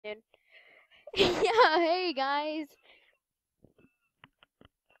afternoon. Yeah, hey guys.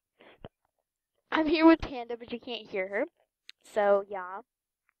 I'm here with Panda, but you can't hear her. So, yeah.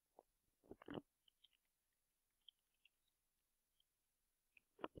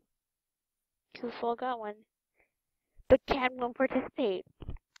 Cool, got one. But Cat won't participate.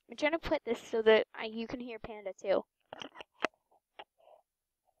 I'm trying to put this so that you can hear Panda too.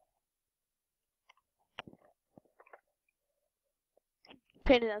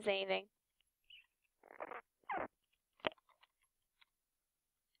 Panda doesn't say anything.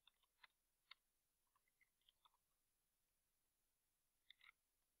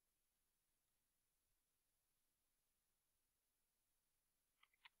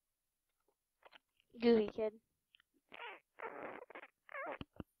 Goofy kid.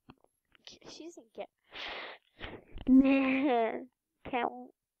 She doesn't get. Man. Cat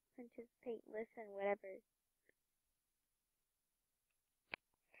won't participate, listen, whatever.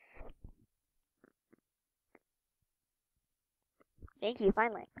 Thank you,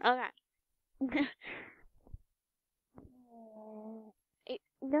 finally. Okay.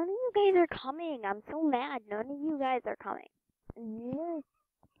 None of you guys are coming. I'm so mad. None of you guys are coming.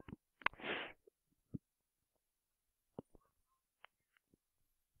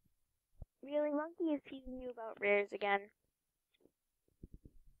 Really, Monkey is teasing you about rares again.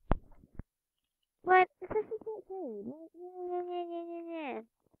 What? This is okay.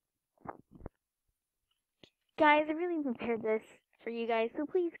 Guys, I really prepared this for you guys, so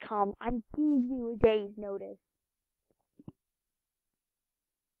please come. I'm giving you a day's notice.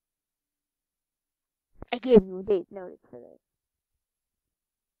 I gave you a day's notice for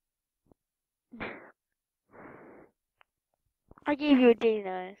this. I gave you a day's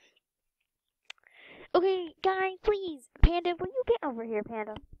notice. Okay, guys, please. Panda, will you get over here,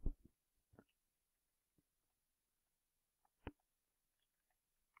 Panda?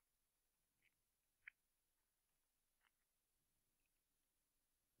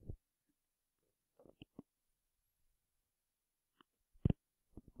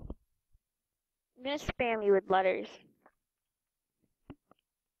 I'm gonna spam you with letters.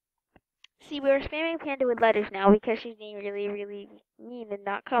 See, we're spamming Panda with letters now because she's being really, really mean and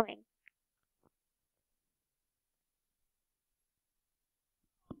not coming.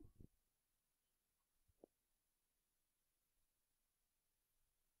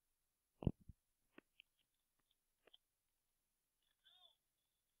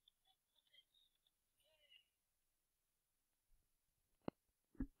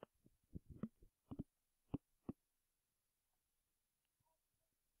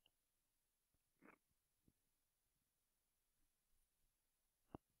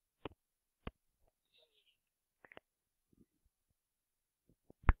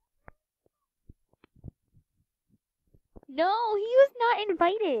 No, he was not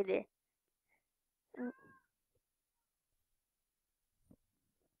invited.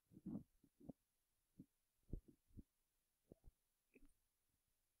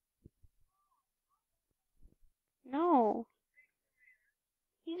 No.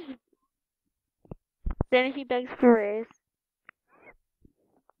 Then he begs for raise.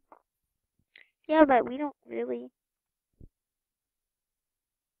 Yeah, but we don't really.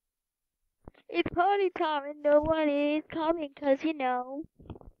 It's party time and no one is coming because, no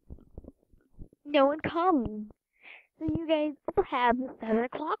one comes. So you guys will have the 7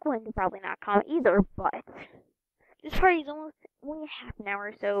 o'clock one to probably not come either, but this party's almost only half an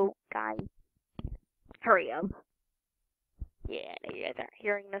hour, so guys, hurry up. Yeah, I know you guys aren't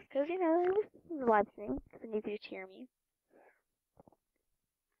hearing this because, this is a live stream, so you can just hear me.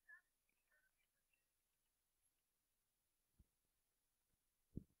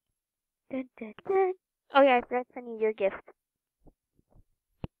 Dun, dun, dun. Oh yeah, I forgot to send you your gift.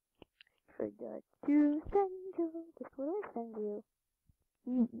 Forgot to send you. Just what did I send you?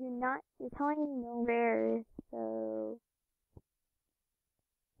 You're telling me no rares, so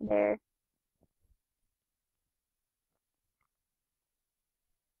there.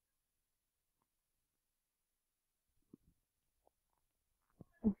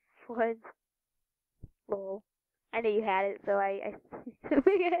 What? Lol. I knew you had it, so I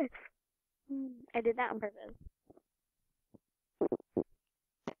I did that on purpose.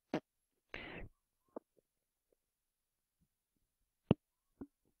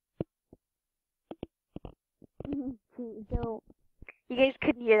 So, you guys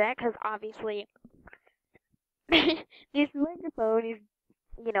couldn't hear that because obviously this microphone is,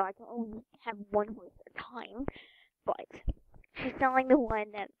 I can only have one voice at a time, but she's selling the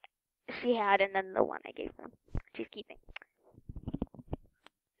one that she had and then the one I gave her. She's keeping.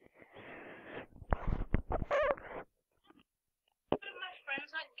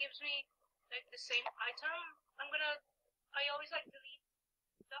 me like the same item, I always like delete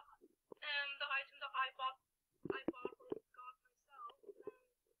the item that I bought or got myself.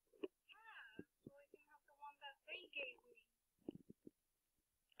 Yeah, so I can have the one that they gave me.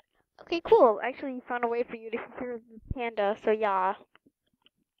 Okay, cool. Actually, found a way for you to hear the panda, so yeah.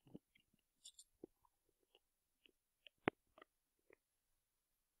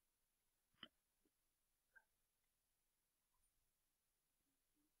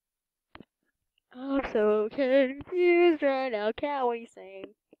 I'm so confused right now. Cat, what are you saying?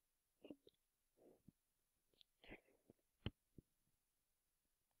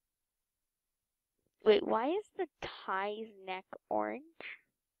 Wait, why is the Ty's neck orange?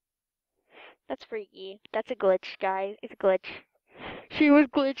 That's freaky. That's a glitch, guys. It's a glitch. She was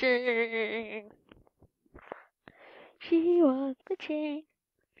glitching. She was glitching.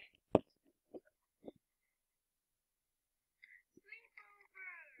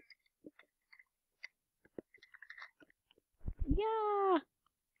 Yeah.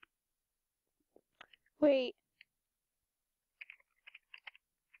 Wait.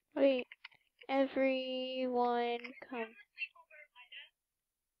 Wait. Everyone come.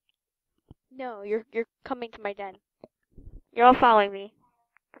 No, you're coming to my den. You're all following me.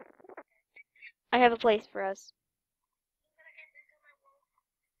 I have a place for us.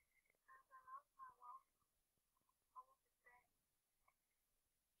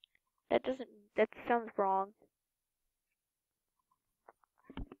 That sounds wrong.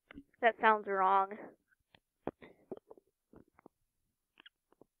 That sounds wrong.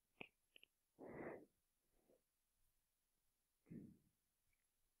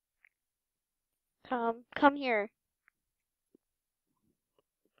 Come here.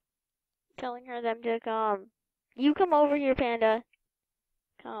 Telling them to come. You come over here, Panda.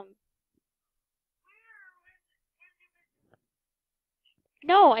 Come.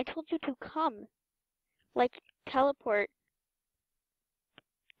 No, I told you to come. Like, teleport.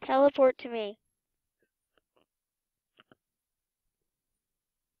 Teleport to me.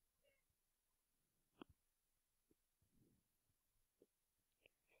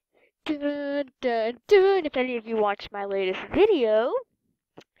 Dun, dun, dun. If any of you watched my latest video,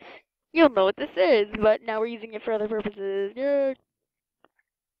 you'll know what this is, but now we're using it for other purposes. Yeah.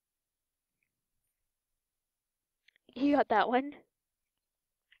 You got that one.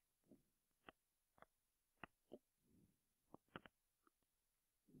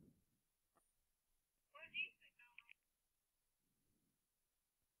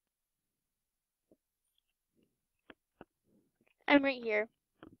 I'm right here.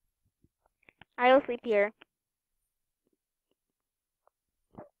 I'll sleep here.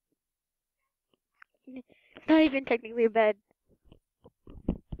 It's not even technically a bed,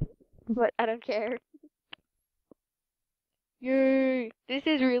 but I don't care. Yay! This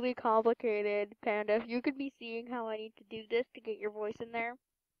is really complicated, Panda. If you could be seeing how I need to do this to get your voice in there.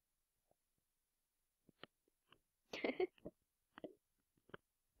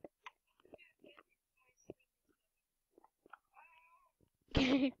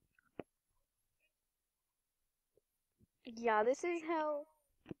 Yeah, this is how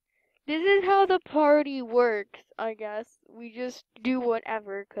the party works, I guess. We just do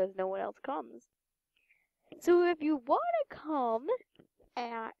whatever because no one else comes. So if you want to come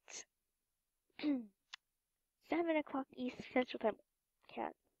at 7 o'clock East Central Time,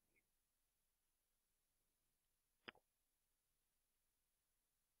 cat.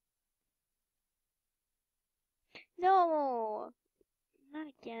 No, not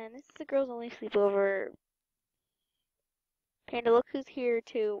again. This is a girls only sleepover. Panda, look who's here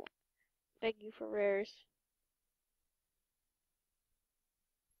to beg you for rares.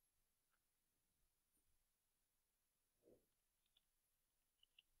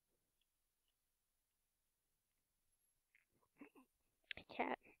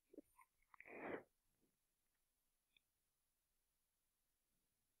 Cat.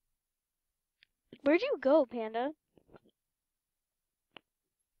 Where'd you go, Panda?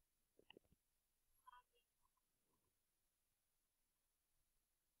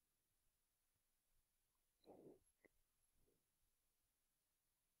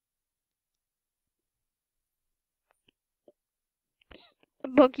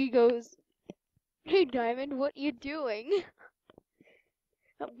 Monkey goes, "Hey, Diamond, what you doing?"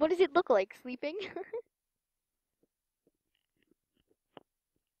 What does it look like? Sleeping?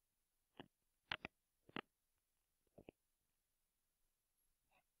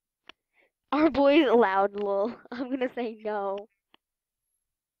 Our boy's loud, lol. I'm gonna say no.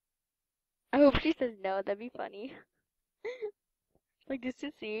 I hope she says no, that'd be funny. Like, just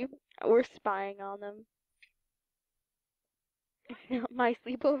to see. We're spying on them. My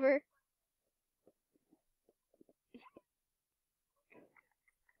sleepover.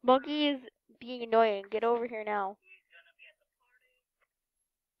 Monkey is being annoying. Get over here now.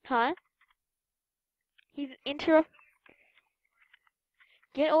 Huh? He's interrupt.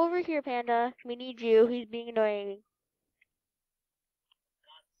 Get over here, Panda. We need you. He's being annoying.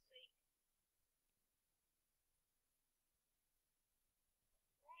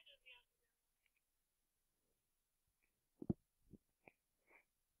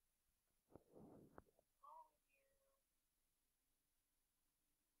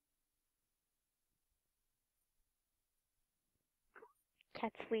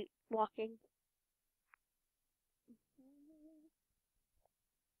 Cat sleepwalking.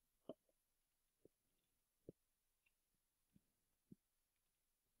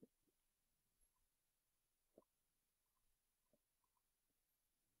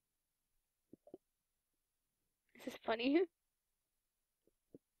 This is funny.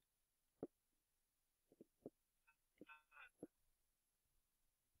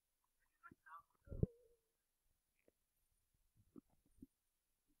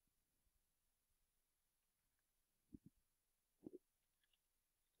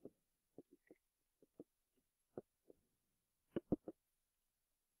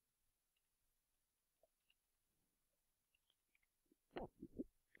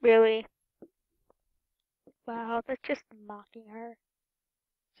 Really? Wow, that's just mocking her.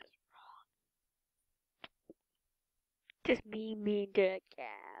 Just being mean to a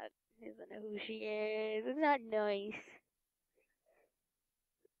cat. Doesn't know who she is. It's not nice.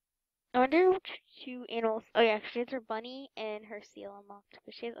 I wonder which two animals. Oh yeah, she has her bunny and her seal unlocked,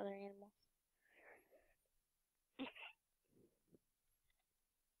 but she has other animals.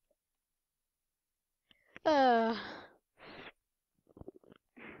 Uh,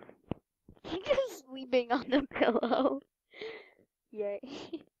 he's just sleeping on the pillow. Yay.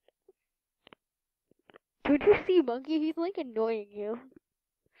 Don't you see, Monkey? He's like annoying you.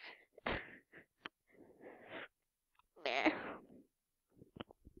 Meh.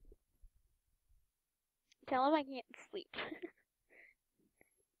 Tell him I can't sleep.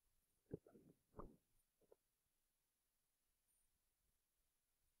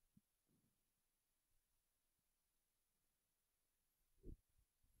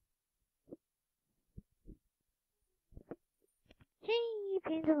 Hey,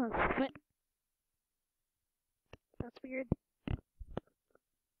 Panda. What? That's weird.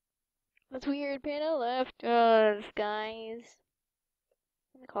 That's weird. Panda left us, guys.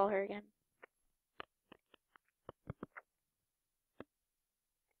 Let me call her again.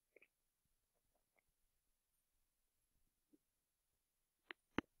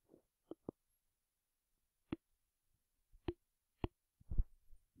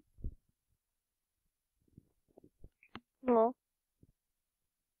 Hello?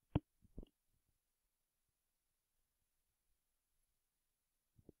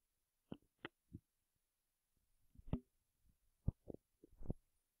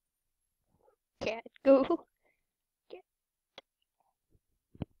 Cat, go. Cat.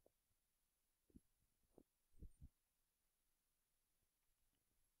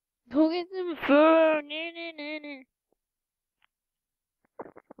 Go get some food.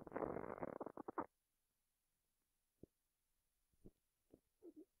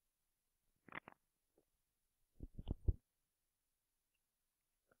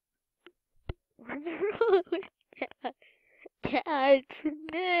 What's wrong with cat? Cats.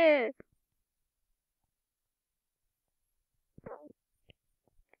 Nah.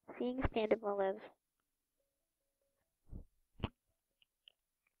 Seeing Panda will live.